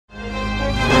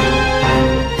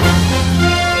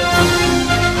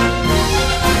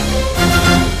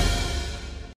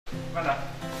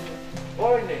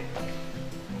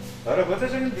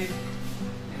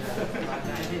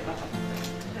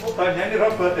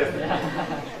robot ya?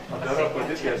 Ada robot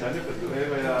itu biasanya bentuknya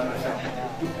kayak anak sapi.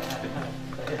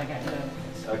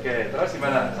 Oke, terus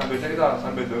gimana? Sambil cerita,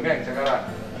 sambil dongeng sekarang.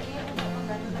 Ini untuk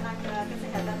membantu tenaga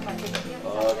kesehatan pasien yang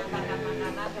bisa mengantarkan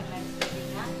makanan dan lain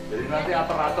sebagainya. Jadi nanti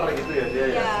ater-ater gitu ya dia ya?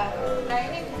 Iya. Nah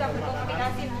ini bisa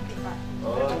berkomunikasi nanti Pak.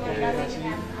 Berkomunikasi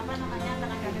dengan apa namanya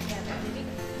tenaga kesehatan. Jadi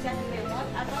bisa di remote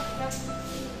atau bisa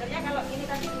sebenarnya kalau ini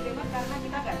tadi di remote karena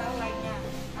kita nggak tahu lainnya.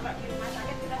 Kalau di rumah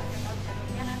sakit kita sudah tahu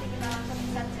jalurnya, nanti kita langsung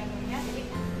bisa jalurnya. Jadi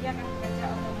dia akan bekerja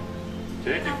otomatis.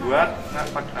 Jadi dibuat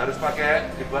harus pakai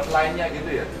dibuat lainnya gitu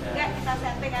ya? Enggak, kita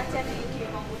setting aja di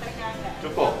komputernya enggak.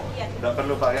 Cukup? Iya. Nggak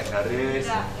perlu pakai garis?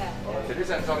 Enggak. Oh, jadi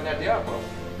sensornya dia apa?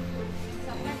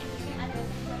 Sensornya di sini ada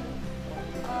sensor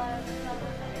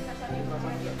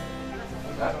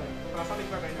Ultrasonik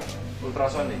pakainya.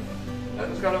 Ultrasonik. Nah,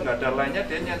 terus kalau nggak ada lainnya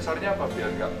dia sensornya apa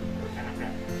biar nggak?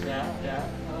 Ya,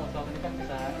 kalau ini kan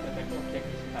bisa deteksi objek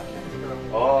di sekitar.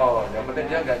 Oh, yang penting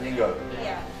dia nggak nyenggol.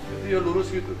 Iya. Itu ya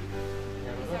lurus gitu.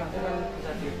 Ya, itu nanti kan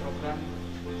bisa diprogram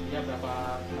dia berapa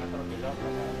meter belok.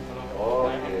 Kalau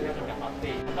Oke. dia sudah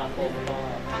pasti tampung atau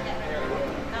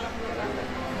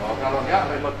Oh, kalau nggak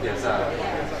remote biasa.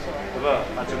 Coba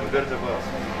maju mundur coba.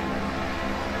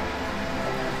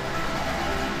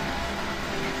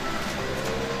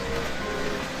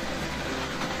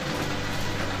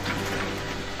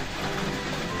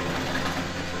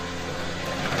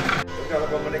 Kalau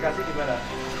komunikasi gimana?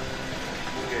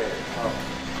 Oke, oh,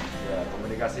 ya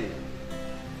komunikasi.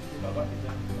 Bapak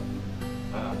bisa.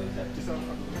 Bisa.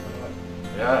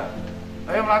 Ya,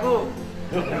 ayo melaku.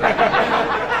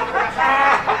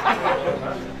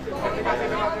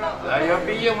 Lah ya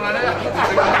piye mulane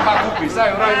aku bisa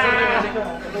ya ora iso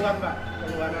Keluar Pak,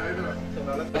 keluar itu.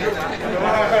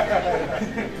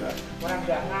 Kurang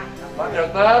jangan. Pak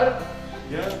dokter.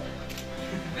 Ya.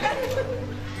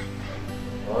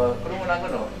 Oh, perlu nang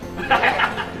ngono.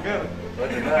 Dengar. Oh,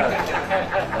 dengar.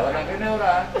 Lah nang kene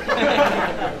ora.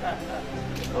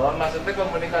 Oh, maksudnya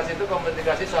komunikasi itu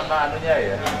komunikasi sama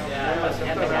anunya ya? ya,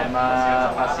 Sama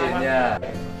pasiennya.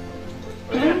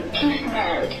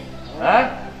 Hah?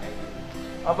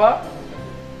 Apa?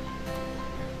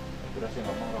 Berhasil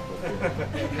ngomong robot.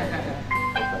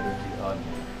 Baru di on.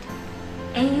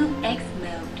 AUX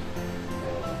mode.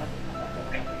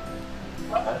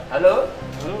 Halo?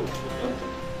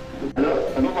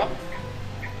 Halo Pak.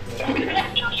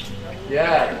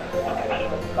 Ya.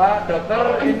 Pak dokter,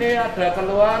 ini ada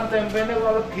keluhan tempenya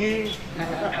alergi.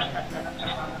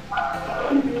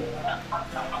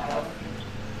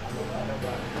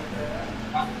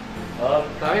 Oh,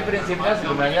 tapi prinsipnya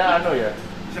sebenarnya anu ya.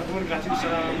 Bisa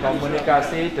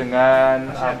Komunikasi dengan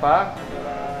apa?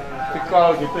 Pikol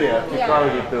gitu ya, pikol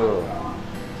gitu.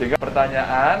 Sehingga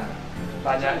pertanyaan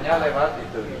tanyanya lewat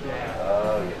itu gitu.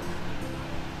 Oh, gitu.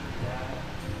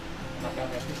 tenaga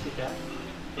medis tidak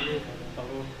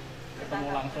perlu ketemu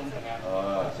langsung dengan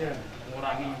pasien,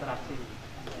 mengurangi interaksi.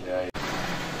 Ya, ya.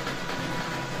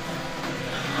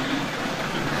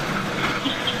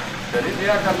 Jadi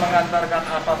dia akan mengantarkan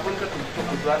apapun ke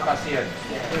kebutuhan pasien.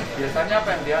 Biasanya apa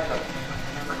yang diantar?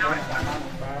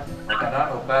 Makanan,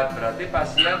 obat. Berarti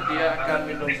pasien dia akan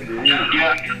minum sendiri,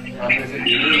 ambil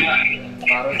sendiri,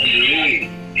 taruh sendiri.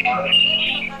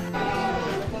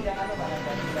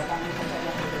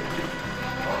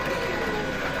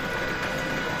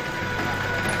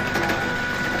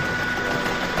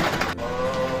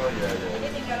 Oh ya ya. Ini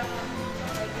tinggal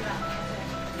membagi rame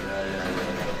aja. Ya.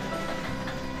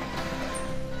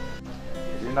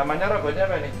 Jadi namanya robotnya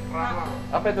apa nih? Rama.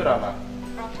 Apa itu Rama?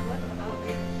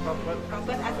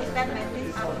 Robot asisten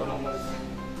medis autonomus.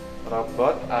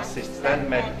 Robot asisten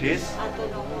medis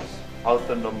Autonomus.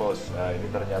 autonomus. Nah, ini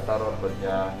ternyata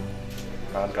robotnya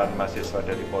kawan-kawan mahasiswa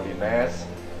dari Polines.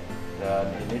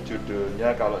 Dan ini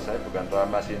judulnya kalau saya bukan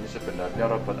Rama sih, ini sebenarnya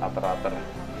robot ater-ater.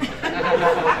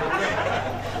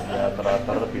 Ya,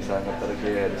 ater-ater bisa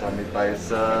ngeterke hand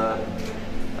sanitizer,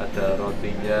 ada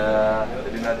rotinya.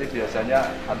 Jadi nanti biasanya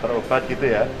antar obat gitu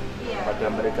ya. Pada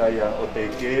mereka yang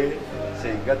OTG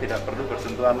sehingga tidak perlu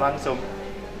bersentuhan langsung.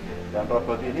 Dan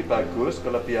robot ini bagus,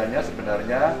 kelebihannya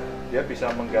sebenarnya dia bisa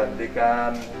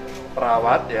menggantikan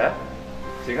perawat ya,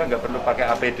 sehingga nggak perlu pakai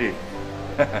APD.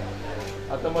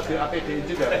 Atau mau di APD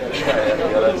juga nggak bisa ya,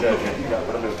 tinggal aja, nggak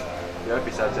perlu, dia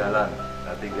bisa jalan.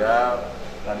 Nah, tinggal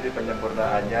nanti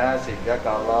penyempurnaannya sehingga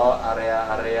kalau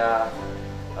area-area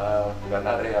bukan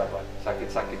area apa,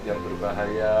 sakit-sakit yang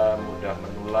berbahaya, mudah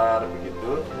menular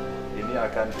begitu, ini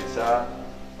akan bisa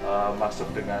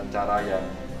masuk dengan cara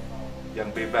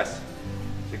yang bebas,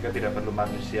 sehingga tidak perlu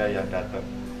manusia yang datang.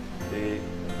 Jadi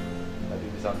tadi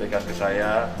disampaikan ke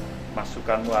saya,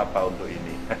 masukanmu apa untuk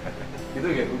ini? Gitu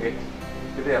ya, Bu?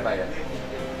 gitu ya Pak ya.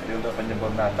 Jadi untuk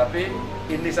penyempurnaan. Tapi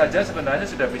ini saja sebenarnya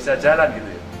sudah bisa jalan gitu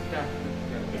ya.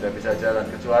 Sudah bisa jalan,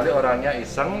 kecuali orangnya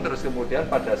iseng terus kemudian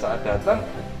pada saat datang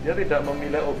dia tidak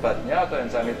memilih obatnya atau hand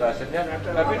sanitizer-nya,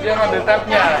 tapi dia ngambil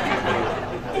tabnya gitu.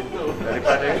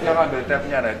 Daripada itu dia ngambil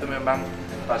tabnya, nah itu memang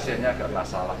pasiennya agak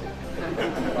masalah.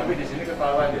 Tapi di sini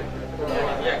ketahuan ya.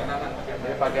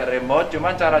 Ini pakai remote,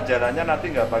 cuman cara jalannya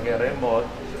nanti nggak pakai remote,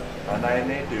 karena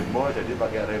ini demo jadi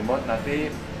pakai remote,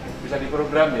 nanti bisa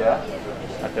diprogram ya.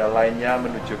 Ada line-nya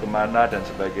menuju kemana dan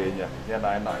sebagainya. Ini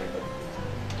enak-enak itu.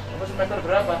 Kamu semester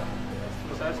berapa?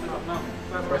 Saya semester 6.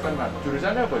 Semester 6.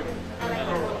 Jurusannya apa?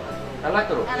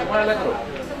 Elektro. Semua elektro.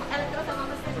 Elektro sama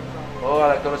mesin. Oh,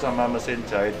 elektro sama mesin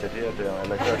jahit. Jadi ada yang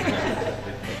elektro.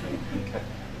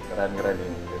 Keren-keren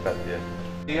ini, hebat ya.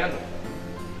 Kemudian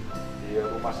di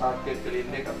rumah sakit,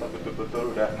 klinik atau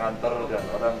betul-betul udah nganter dan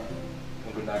orang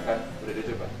menggunakan, udah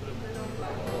dicoba?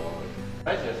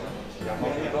 Aja. Yang mau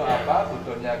butuh apa,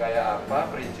 butuhnya kayak apa,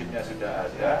 prinsipnya sudah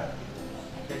ada.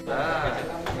 Nah,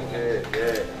 oke.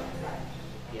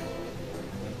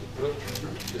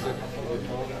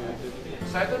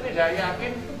 Saya tuh tidak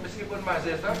yakin meskipun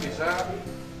mahasiswa bisa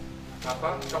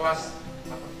kelas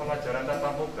pelajaran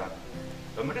tatap muka.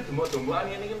 Kemudian tembok-tembokan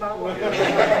ini mau.